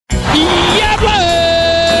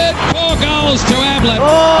tablet.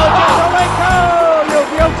 Oh, you're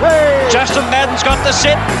guilty! Justin Madden's got the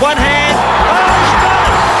set, one hand.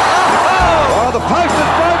 Oh, the post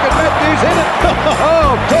is broken, Matthews hit it.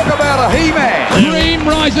 Oh, talk about a He-Man. Dream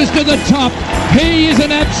rises to the top. He is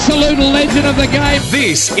an absolute legend of the game.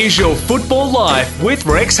 This is your Football Life with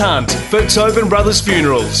Rex Hunt for Tobin Brothers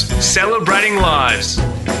Funerals, celebrating lives.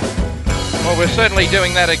 Well, we're certainly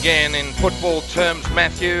doing that again in football terms,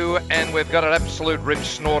 Matthew, and we've got an absolute rip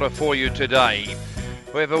snorter for you today.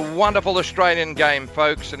 We have a wonderful Australian game,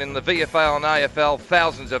 folks, and in the VFL and AFL,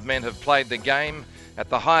 thousands of men have played the game at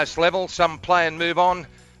the highest level. Some play and move on,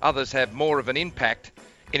 others have more of an impact,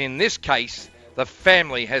 and in this case, the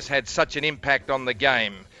family has had such an impact on the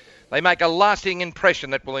game. They make a lasting impression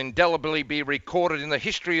that will indelibly be recorded in the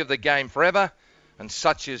history of the game forever, and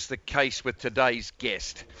such is the case with today's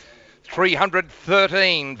guest.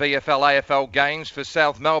 313 VFL AFL games for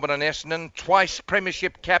South Melbourne and Essendon, twice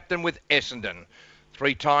premiership captain with Essendon,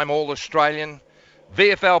 three-time All-Australian,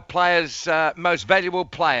 VFL players' most valuable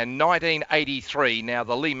player, 1983, now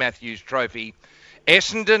the Lee Matthews Trophy,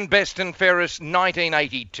 Essendon best and fairest,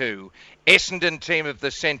 1982, Essendon team of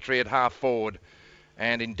the century at half forward,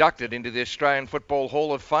 and inducted into the Australian Football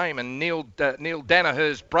Hall of Fame. And Neale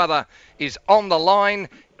Daniher's brother is on the line.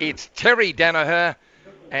 It's Terry Daniher.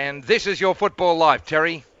 And this is your Football Life,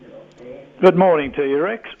 Terry. Good morning to you,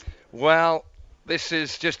 Rex. Well, this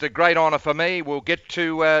is just a great honour for me. We'll get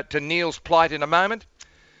to Neale's plight in a moment.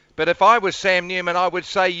 But if I was Sam Newman, I would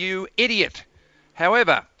say, you idiot.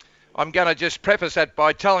 However, I'm going to just preface that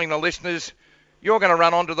by telling the listeners, you're going to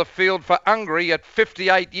run onto the field for Hungary at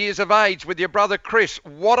 58 years of age with your brother Chris.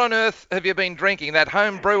 What on earth have you been drinking? That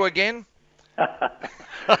home brew again?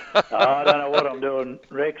 I don't know what I'm doing,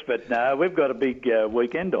 Rex, but no, we've got a big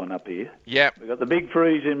weekend on up here. Yeah. We've got the big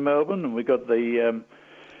freeze in Melbourne, and we've got the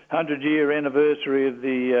 100-year anniversary of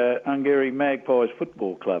the Hungary Magpies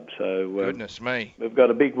Football Club. So goodness me. We've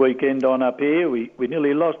got a big weekend on up here. We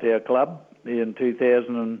nearly lost our club in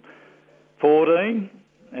 2014,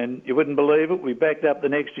 and you wouldn't believe it, we backed up the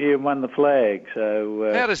next year and won the flag.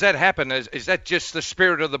 So how does that happen? Is that just the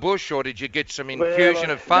spirit of the bush, or did you get some infusion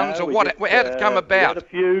of funds, or what? How did it come about? We had a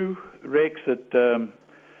few, Rex, that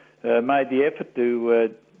made the effort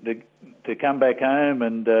to come back home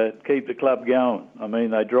and keep the club going. I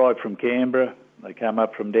mean, they drive from Canberra, they come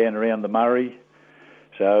up from down around the Murray,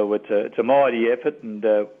 so it's a mighty effort, and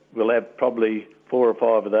we'll have probably 4 or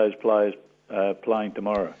 5 of those players playing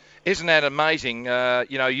tomorrow. Isn't that amazing?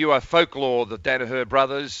 You are folklore, the Daniher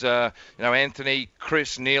brothers, Anthony,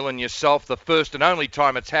 Chris, Neale and yourself, the first and only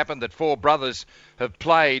time it's happened that 4 brothers have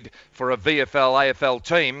played for a VFL AFL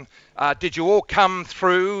team. Did you all come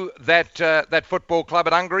through that football club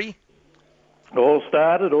at Hungary? All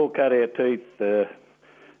cut our teeth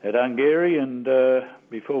at Hungary, and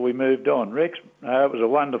before we moved on. Rex, it was a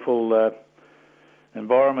wonderful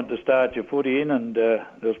environment to start your footy in, and there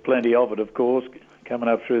was plenty of it, of course, coming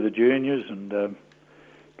up through the juniors and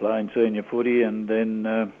playing senior footy, and then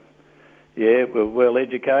we're well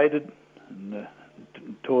educated and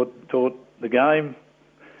taught the game,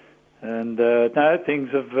 and things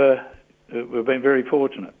have we've been very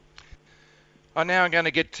fortunate. Now I'm going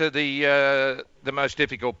to get to the most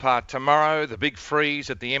difficult part tomorrow, the big freeze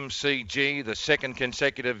at the MCG, the second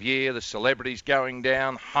consecutive year, the celebrities going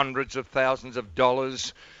down, hundreds of thousands of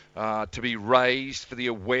dollars to be raised for the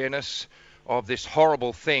awareness of this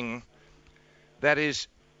horrible thing that is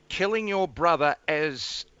killing your brother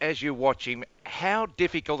as you watch him. How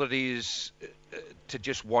difficult it is to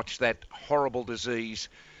just watch that horrible disease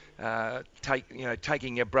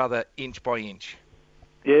taking your brother inch by inch.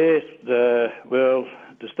 Yes, well,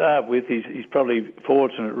 to start with, he's probably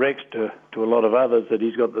fortunate, Rex, to a lot of others, that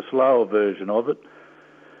he's got the slower version of it.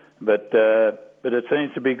 But it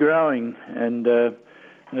seems to be growing, and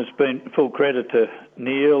it's been full credit to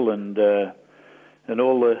Neale and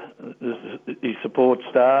all his support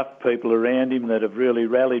staff, people around him that have really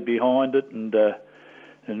rallied behind it and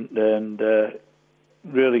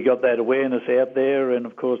really got that awareness out there. And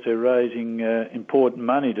of course, they're raising important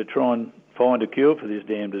money to try and find a cure for this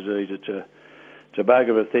damn disease. It's a bug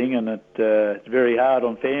of a thing, and it's very hard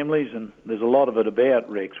on families, and there's a lot of it about,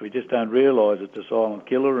 Rex. We just don't realise it's a silent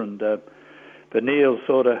killer, and but Neale's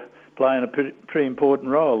sort of playing a pretty important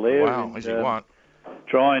role there. Wow, as you want.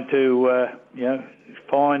 Trying to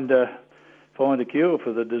find a cure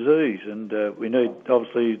for the disease, and we need,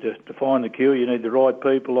 obviously, to find the cure, you need the right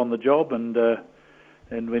people on the job, and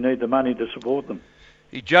we need the money to support them.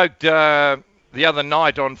 He joked the other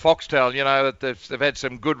night on Foxtel, you know, that they've had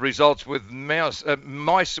some good results with mice,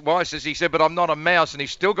 as he said, but I'm not a mouse, and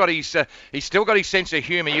he's still got his sense of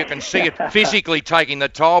humour. You can see it physically taking the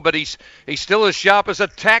toll, but he's still as sharp as a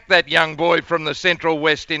tack, that young boy from the Central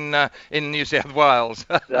West in New South Wales.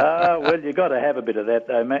 Well, you got to have a bit of that,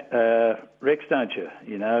 though, Rex, don't you?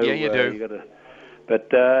 You know, yeah, you do. You got to.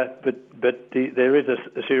 But there is a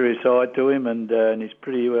serious side to him, and he's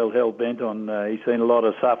pretty well hell bent on. He's seen a lot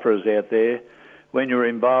of sufferers out there. When you're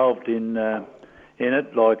involved in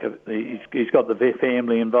it, like he's got the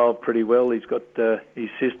family involved pretty well. He's got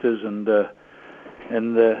his sisters and the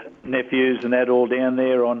nephews and that all down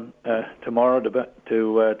there on tomorrow to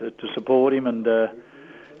support him, and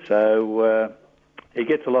so he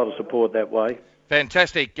gets a lot of support that way.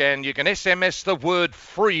 Fantastic, and you can SMS the word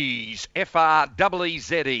FREEZE,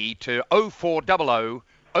 FREEZE, to 0400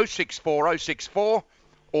 064 064,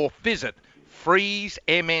 or visit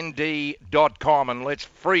freezemnd.com, and let's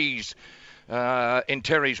freeze, in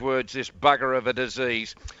Terry's words, this bugger of a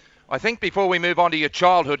disease. I think before we move on to your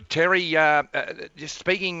childhood, Terry, just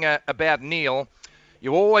speaking about Neale,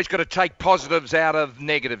 you always got to take positives out of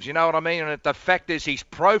negatives, you know what I mean? And the fact is his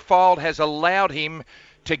profile has allowed him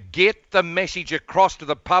to get the message across to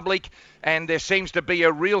the public, and there seems to be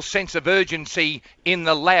a real sense of urgency in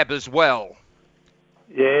the lab as well.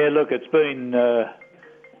 Yeah, look, it's been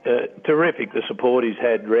terrific, the support he's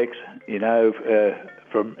had, Rex, you know,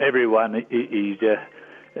 from everyone. The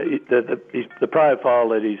profile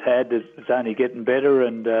that he's had is only getting better,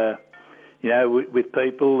 and you know, with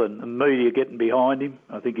people and the media getting behind him.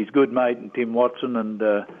 I think he's good mate and Tim Watson and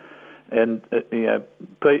you know,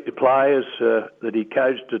 players that he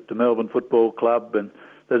coached at the Melbourne Football Club, and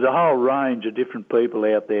there's a whole range of different people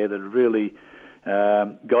out there that have really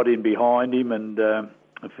got in behind him, and I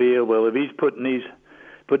feel, well, if he's putting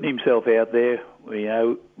himself out there, you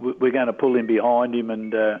know, we're going to pull him behind him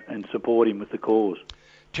and support him with the cause.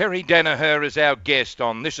 Terry Daniher is our guest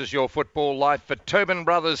on This Is Your Football Life for Tobin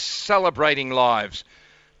Brothers Celebrating Lives.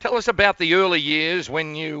 Tell us about the early years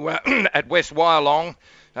when you at West Wyalong.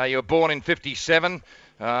 You were born in 57.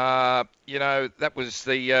 You know, that was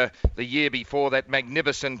the year before that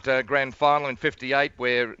magnificent grand final in 58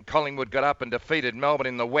 where Collingwood got up and defeated Melbourne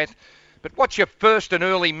in the wet. But what's your first and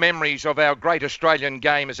early memories of our great Australian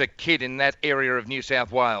game as a kid in that area of New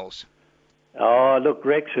South Wales? Oh, look,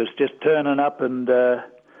 Rex was just turning up and,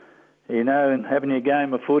 you know, and having a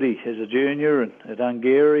game of footy as a junior at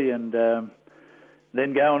Hungary, and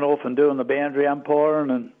then going off and doing the boundary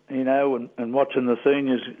umpiring and, you know, and watching the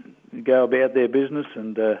seniors go about their business,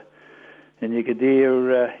 and you could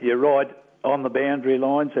hear, you're right on the boundary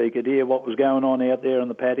line, so you could hear what was going on out there in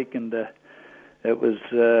the paddock, and it was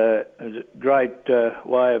a great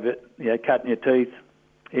way of it, you know, cutting your teeth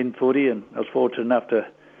in footy, and I was fortunate enough to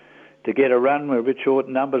get a run. We were a bit short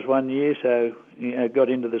in numbers one year, so, you know, got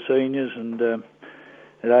into the seniors and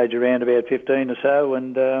at age around about 15 or so,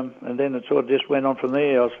 and then it sort of just went on from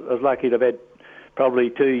there. I was lucky to have had probably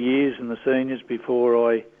 2 years in the seniors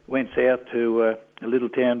before I went south to a little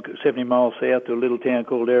town, 70 miles south to a little town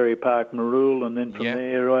called Area Park, Marule, and then from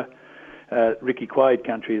there, Ricky Quaid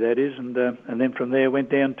country that is, and then from there went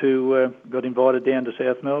down to, got invited down to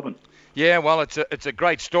South Melbourne. Yeah, well, it's a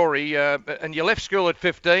great story, and you left school at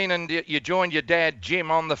 15 and you joined your dad,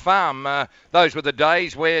 Jim, on the farm. Those were the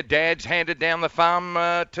days where dads handed down the farm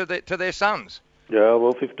to their sons. Yeah,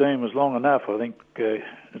 well, 15 was long enough, I think, at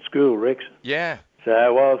school, Rex. Yeah.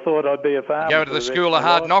 So, well, I thought I'd be a farmer. Go to the school of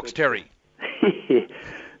hard knocks, Terry.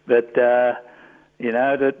 But, you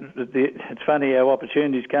know, it's funny how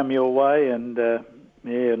opportunities come your way, and and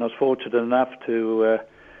I was fortunate enough to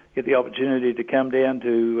get the opportunity to come down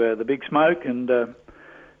to the Big Smoke and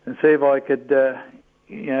see if I could,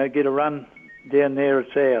 you know, get a run down there at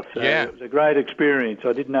South. So it was a great experience.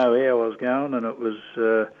 I didn't know how I was going, and it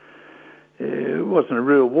wasn't a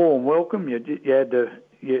real warm welcome. You had to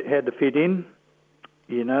fit in,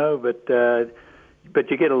 you know, but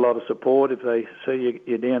you get a lot of support if they see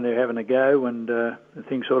you're down there having a go, and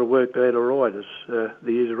things sort of worked out all right as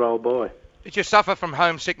the years rolled by. Did you suffer from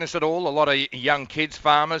homesickness at all? A lot of young kids,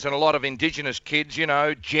 farmers, and a lot of Indigenous kids, you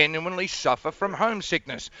know, genuinely suffer from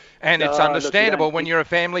homesickness. And it's understandable when you're a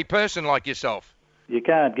family person like yourself. You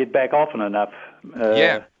can't get back often enough.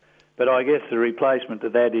 But I guess the replacement to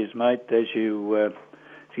that is, mate, as you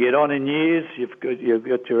get on in years, you've got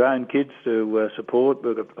your own kids to support.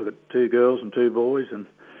 I've got 2 girls and 2 boys, and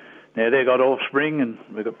now they've got offspring, and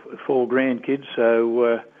we've got 4 grandkids,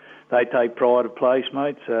 so they take pride of place,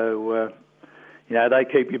 mate. So, you know, they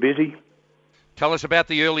keep you busy. Tell us about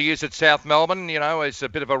the early years at South Melbourne. You know, it's a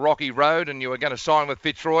bit of a rocky road, and you were going to sign with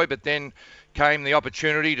Fitzroy, but then came the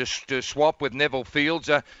opportunity to swap with Neville Fields.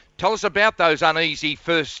 Tell us about those uneasy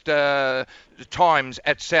first times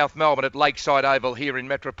at South Melbourne at Lakeside Oval here in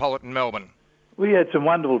metropolitan Melbourne. We had some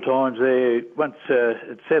wonderful times there. Once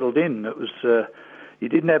it settled in, it was you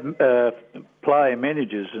didn't have player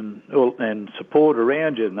managers and support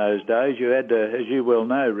around you in those days. You had to, as you well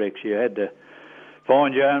know, Rex, you had to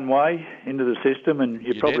find your own way into the system, and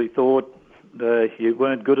you probably thought you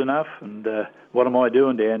weren't good enough, and what am I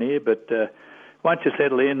doing down here? But once you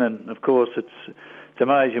settle in, and of course it's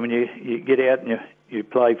amazing when you get out and you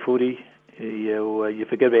play footy, you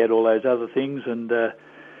forget about all those other things. And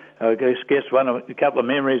I guess a couple of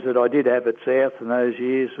memories that I did have at South in those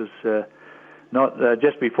years was not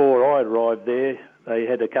just before I arrived there. They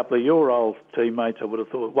had a couple of your old teammates, I would have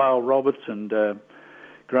thought, Wale Roberts and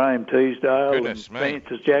Graham Teasdale and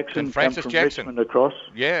Francis Jackson come from Richmond across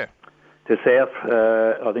to South.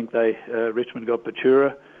 I think Richmond got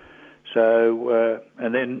Patura. So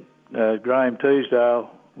and then Graham Teasdale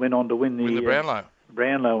went on to win the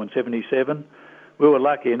Brownlow in 77. We were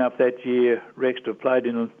lucky enough that year, Rex, to have played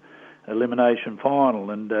in an elimination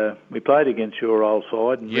final, and we played against your old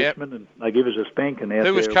side in Richmond, and they give us a spanking out there.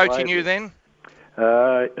 Who was coaching you then?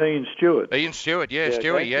 Ian Stewart. Ian Stewart,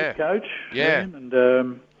 Stewie, coach. Yeah. Ian,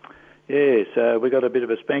 and so we got a bit of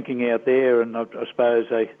a spanking out there, and I suppose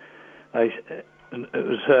it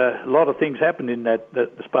was a lot of things happened in the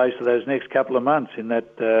space of those next couple of months. In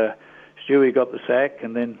that, Stewie got the sack,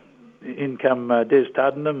 and then in come Des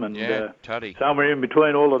Tuddenham, and somewhere in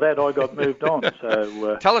between all of that, I got moved on.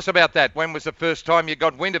 So tell us about that. When was the first time you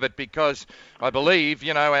got wind of it? Because I believe,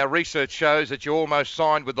 our research shows that you almost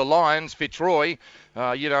signed with the Lions, Fitzroy, who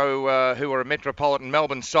are a metropolitan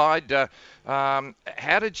Melbourne side.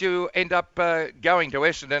 How did you end up going to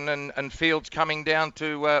Essendon and Fields coming down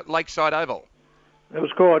to Lakeside Oval? That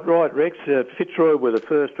was quite right, Rex. Fitzroy were the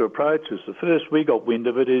first to approach us. The first we got wind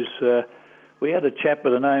of it is we had a chap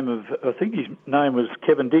by the name of, I think his name was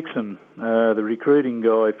Kevin Dixon, the recruiting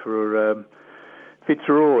guy for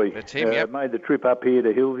Fitzroy. That's him, made the trip up here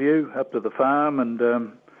to Hillview, up to the farm,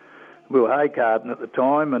 and we were hay carting at the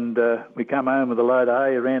time, and we come home with a load of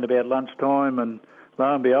hay around about lunchtime, and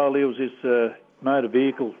lo and behold, there was this motor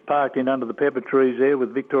vehicle parked in under the pepper trees there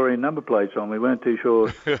with Victorian number plates on. We weren't too sure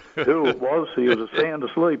who it was. He was sound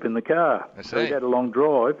asleep in the car. So we had a long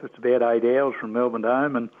drive. It's about 8 hours from Melbourne to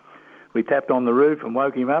home, and we tapped on the roof and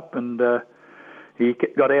woke him up, and he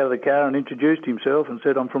got out of the car and introduced himself and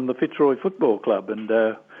said, "I'm from the Fitzroy Football Club, and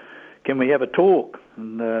can we have a talk?"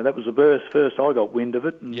 And that was the first I got wind of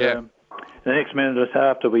it. And the next minute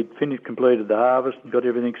after we'd completed the harvest and got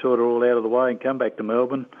everything sort of all out of the way and come back to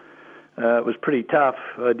Melbourne, it was pretty tough.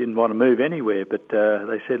 I didn't want to move anywhere, but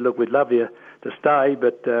they said, "Look, we'd love you to stay,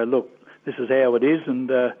 but look, this is how it is."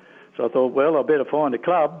 And so I thought, well, I better find a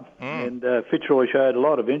club. And Fitzroy showed a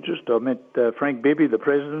lot of interest. I met Frank Bibby, the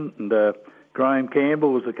president, and Graham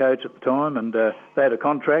Campbell was the coach at the time, and they had a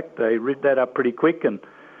contract. They ripped that up pretty quick, and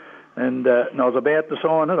I was about to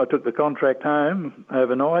sign it. I took the contract home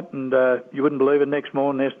overnight, and you wouldn't believe it, next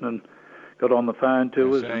morning Essendon got on the phone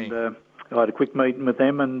to us, and I had a quick meeting with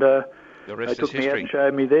them, and they took me out and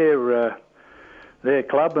showed me their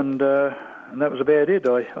club, and that was about it.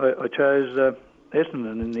 I chose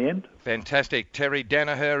Essendon in the end. Fantastic. Terry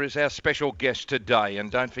Daniher is our special guest today.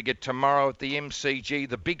 And don't forget, tomorrow at the MCG,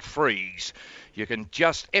 the big freeze. You can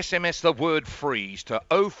just SMS the word freeze to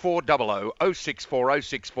 0400 064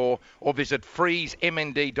 064 or visit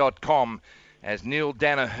freezemnd.com as Neale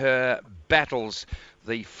Daniher battles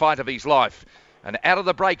the fight of his life. And out of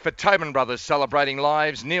the break for Tobin Brothers celebrating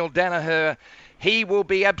lives, Neale Daniher, he will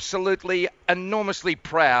be absolutely enormously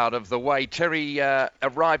proud of the way Terry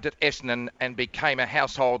arrived at Essendon and became a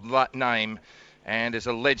household name and is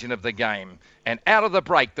a legend of the game. And out of the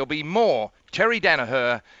break, there'll be more Terry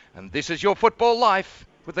Daniher, and this is your football life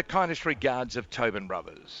with the kindest regards of Tobin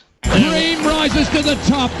Brothers. Dream rises to the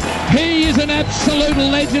top. He is an absolute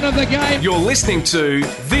legend of the game. You're listening to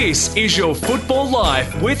This Is Your Football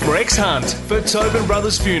Life with Rex Hunt for Tobin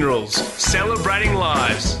Brothers Funerals, celebrating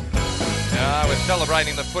lives. We're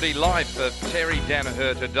celebrating the footy life of Terry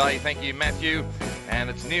Daniher today. Thank you, Matthew. And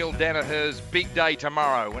it's Neale Daniher's big day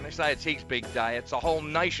tomorrow. When I say it's his big day, it's a whole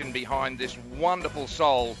nation behind this wonderful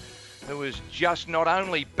soul who is just not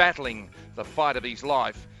only battling the fight of his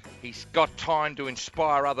life, he's got time to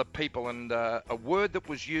inspire other people. And a word that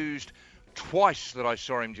was used twice that I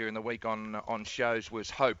saw him during the week on shows was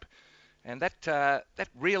hope. And that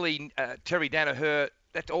really, Terry Daniher,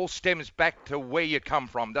 that all stems back to where you come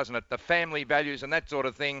from, doesn't it? The family values and that sort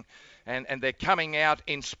of thing. And they're coming out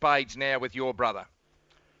in spades now with your brother.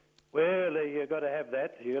 Well, you've got to have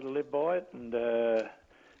that. You've got to live by it. And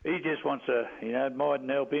he just wants to, it mightn't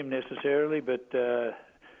help him necessarily, but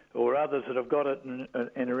or others that have got it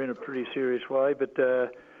and are in a pretty serious way, but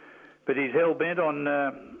he's hell bent on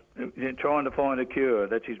trying to find a cure.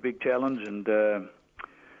 That's his big challenge, and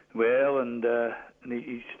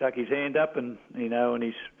he stuck his hand up, and and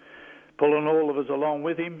he's pulling all of us along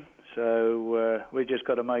with him. So we just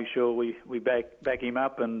got to make sure we back him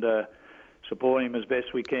up and support him as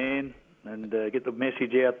best we can, and get the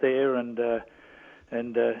message out there, and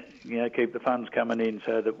keep the funds coming in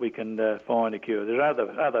so that we can find a cure. There's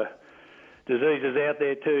other diseases out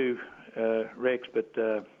there too, Rex, but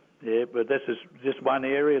this is just one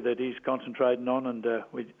area that he's concentrating on, and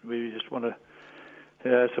we just want to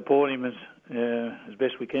support him as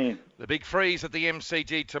best we can. The big freeze at the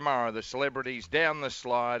MCG tomorrow. The celebrities down the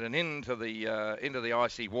slide and into the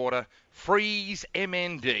icy water.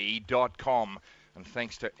 FreezeMND.com. And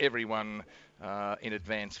thanks to everyone in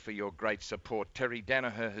advance for your great support. Terry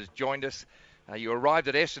Daniher has joined us. You arrived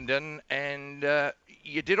at Essendon and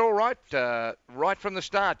you did all right right from the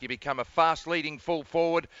start. You become a fast-leading full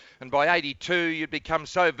forward, and by 82 you'd become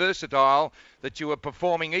so versatile that you were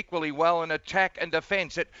performing equally well in attack and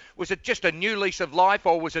defence. Was it just a new lease of life,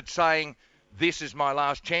 or was it saying, this is my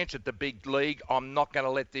last chance at the big league, I'm not going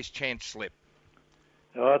to let this chance slip?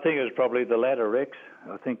 I think it was probably the latter, Rex.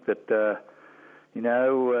 I think that I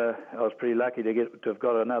was pretty lucky to have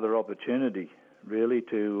got another opportunity, really,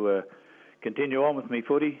 to continue on with me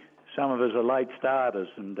footy. Some of us are late starters,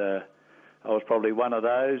 and I was probably one of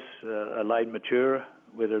those, a late maturer,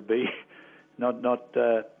 whether it be not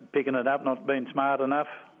picking it up, not being smart enough,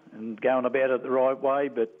 and going about it the right way.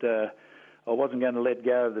 But I wasn't going to let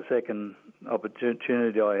go of the second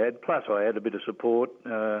opportunity I had. Plus, I had a bit of support.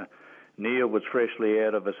 Neale was freshly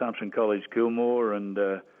out of Assumption College, Kilmore, and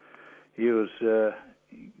he was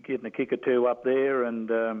getting a kick or two up there, and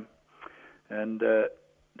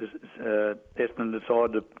Essendon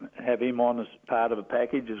decided to have him on as part of a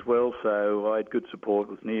package as well, so I had good support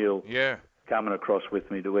with Neale coming across with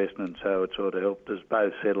me to Essendon, so it sort of helped us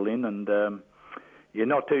both settle in, and you're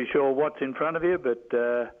not too sure what's in front of you, but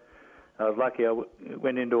I was lucky. I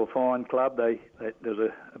went into a fine club. There was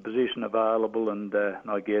a position available, and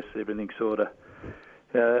I guess everything sort of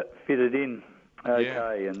fitted in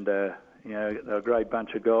okay, and they're a great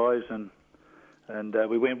bunch of guys, and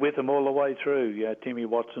we went with them all the way through. Timmy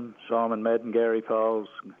Watson, Simon Madden, Gary Foles,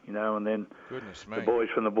 and then the boys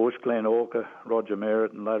from the bush, Glenn Hawker, Roger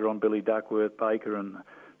Merritt, and later on Billy Duckworth, Baker, and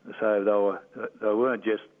so they weren't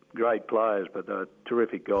just great players, but they were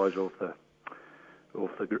terrific guys off the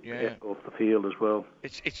field as well.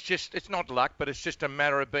 It's not luck, but it's just a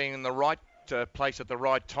matter of being in the right place at the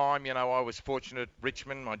right time. I was fortunate at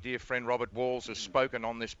Richmond. My dear friend Robert Walls has spoken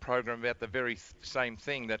on this program about the very same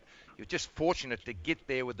thing, that you're just fortunate to get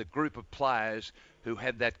there with a group of players who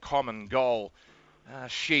had that common goal.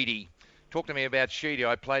 Sheedy. Talk to me about Sheedy.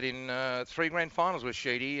 I played in 3 grand finals with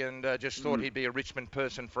Sheedy, and just thought he'd be a Richmond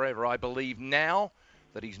person forever. I believe now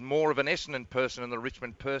that he's more of an Essendon person than a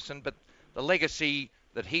Richmond person, but the legacy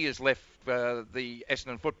that he has left the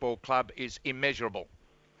Essendon Football Club is immeasurable.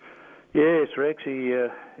 Yes, Rex,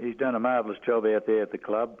 he's done a marvellous job out there at the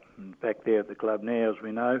club, and back there at the club now, as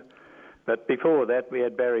we know. But before that, we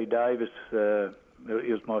had Barry Davis. He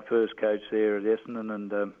was my first coach there at Essendon,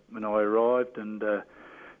 and when I arrived, and to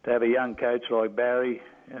have a young coach like Barry,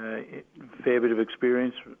 fair bit of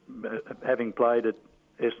experience, having played at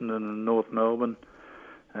Essendon and North Melbourne,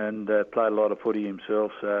 and played a lot of footy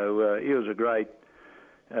himself. So he was a great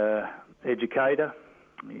educator.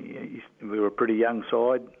 We were a pretty young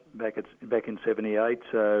side back in '78,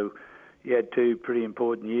 so he had 2 pretty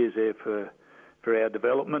important years there for our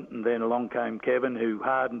development. And then along came Kevin, who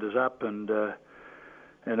hardened us up, and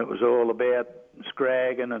it was all about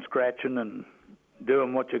scragging and scratching and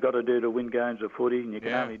doing what you got to do to win games of footy, and you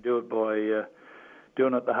can only do it by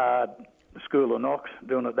doing it the hard school of knocks,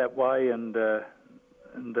 doing it that way, and it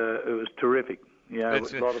was terrific. A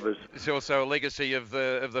lot of us. It's also a legacy of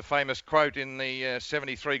the famous quote in the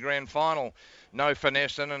 '73 grand final: "No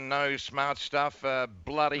finessing and no smart stuff.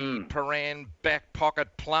 Bloody Paran back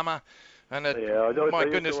pocket plumber." And my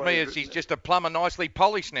goodness me, he's just a plumber nicely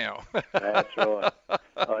polished now. That's right.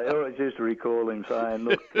 I always used to recall him saying,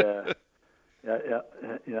 "Look,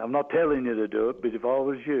 I'm not telling you to do it, but if I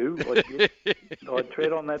was you, I'd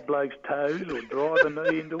tread on that bloke's toes or drive a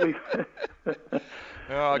knee into him."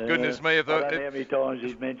 Oh, goodness me. I don't know how many times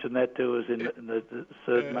he's mentioned that to us in a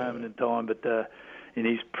certain moment in time, but in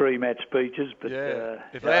his pre-match speeches. But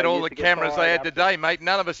if they had all the cameras they had today, mate,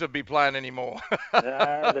 none of us would be playing anymore.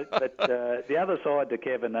 But the other side to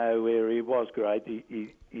Kevin, though, where he was great,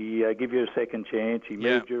 he give you a second chance. He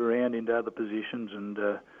moved you around into other positions,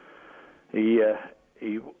 and he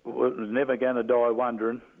was never going to die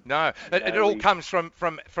wondering. No, it all comes from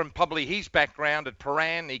probably his background at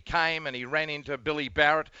Paran. He came and he ran into Billy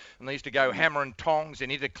Barrett, and they used to go hammer and tongs in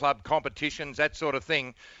inter-club competitions, that sort of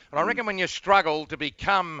thing. And I reckon when you struggle to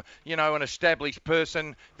become, an established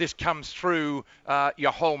person, this comes through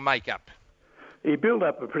your whole makeup. He built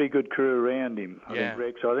up a pretty good crew around him, I think,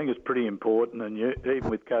 Rex. I think it's pretty important, and even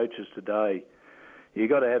with coaches today, you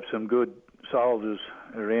got to have some good soldiers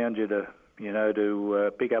around you to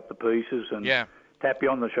pick up the pieces and tap you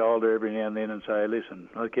on the shoulder every now and then and say, listen,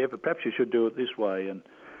 okay, but perhaps you should do it this way. And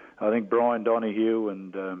I think Brian Donahue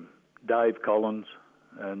and Dave Collins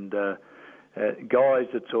and guys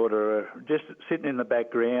that sort of just sitting in the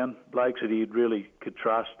background, blokes that he really could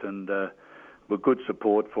trust and were good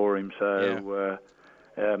support for him. So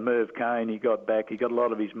Merv Kane, he got back. He got a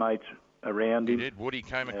lot of his mates around him. He did. Woody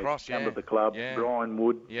came across, come to the club. Brian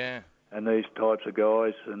Wood. And these types of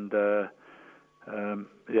guys. And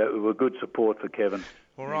it were good support for Kevin.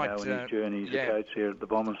 All right. In his journey as a coach here at the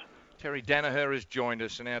Bombers. Terry Daniher has joined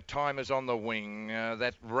us, and our time is on the wing.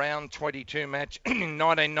 That round 22 match in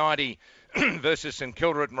 1990 versus St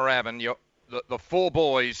Kilda at Moorabbin. The four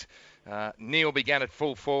boys, Neale began at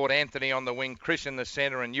full forward, Anthony on the wing, Chris in the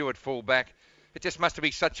centre, and you at full back. It just must be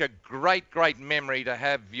such a great, great memory to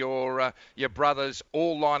have your brothers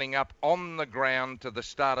all lining up on the ground to the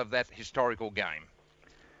start of that historical game.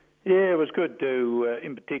 Yeah, it was good to,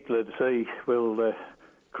 in particular, to see,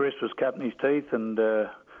 Chris was cutting his teeth and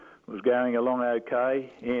was going along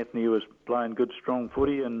okay. Anthony was playing good, strong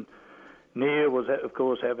footy, and Neale was, of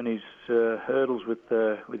course, having his hurdles with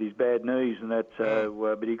his bad knees and that.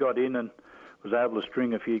 But he got in and was able to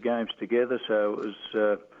string a few games together. So it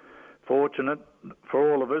was fortunate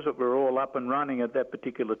for all of us that we're all up and running at that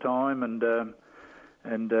particular time. And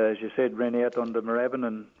as you said, ran out onto Moorabbin,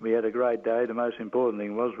 and we had a great day. The most important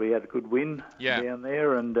thing was we had a good win down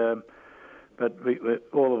there, and but we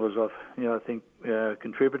all of us, I think,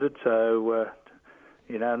 contributed. So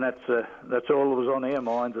and that's all that was on our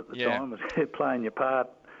minds at the time, was playing your part.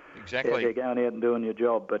 Exactly. Going out and doing your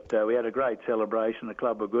job. But we had a great celebration. The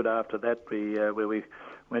club were good after that. Where we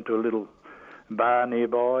went to a little bar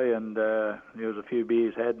nearby, and there was a few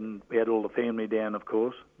beers had, and we had all the family down, of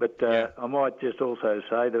course. But I might just also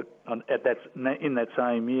say that in that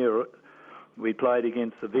same year, we played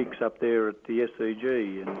against the Vicks up there at the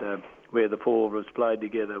SCG, and where the four of us played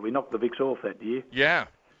together. We knocked the Vicks off that year. Yeah.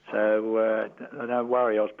 So don't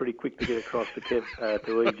worry, I was pretty quick to get across to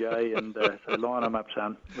EJ and say, line them up,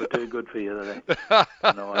 son. We're too good for you today.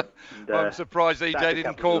 I'm surprised EJ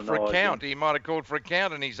didn't call for a count. He might have called for a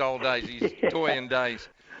count in his old days, his toying days.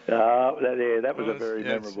 That was a very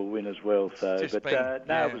memorable win as well. So, it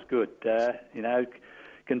was good.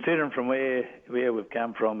 Considering from where we've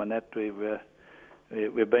come from, and that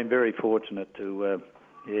we've been very fortunate to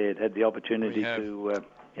had the opportunity to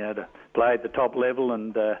play at the top level,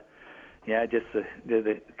 and just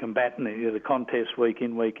the combating, the contests week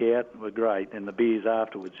in, week out were great, and the beers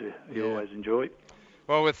afterwards you always enjoy.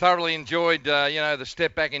 Well, we've thoroughly enjoyed the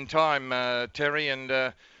step back in time, Terry,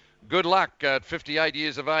 and good luck at 58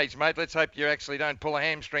 years of age, mate. Let's hope you actually don't pull a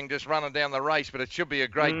hamstring just running down the race, but it should be a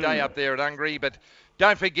great day up there at Hungary. But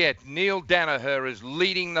don't forget, Neale Daniher is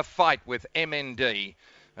leading the fight with MND.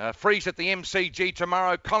 Freeze at the MCG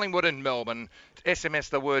tomorrow, Collingwood and Melbourne. SMS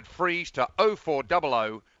the word freeze to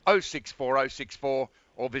 0400 064064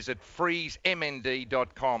 or visit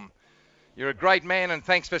freezemnd.com. You're a great man, and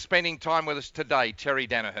thanks for spending time with us today, Terry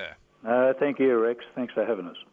Daniher. Thank you, Rex. Thanks for having us.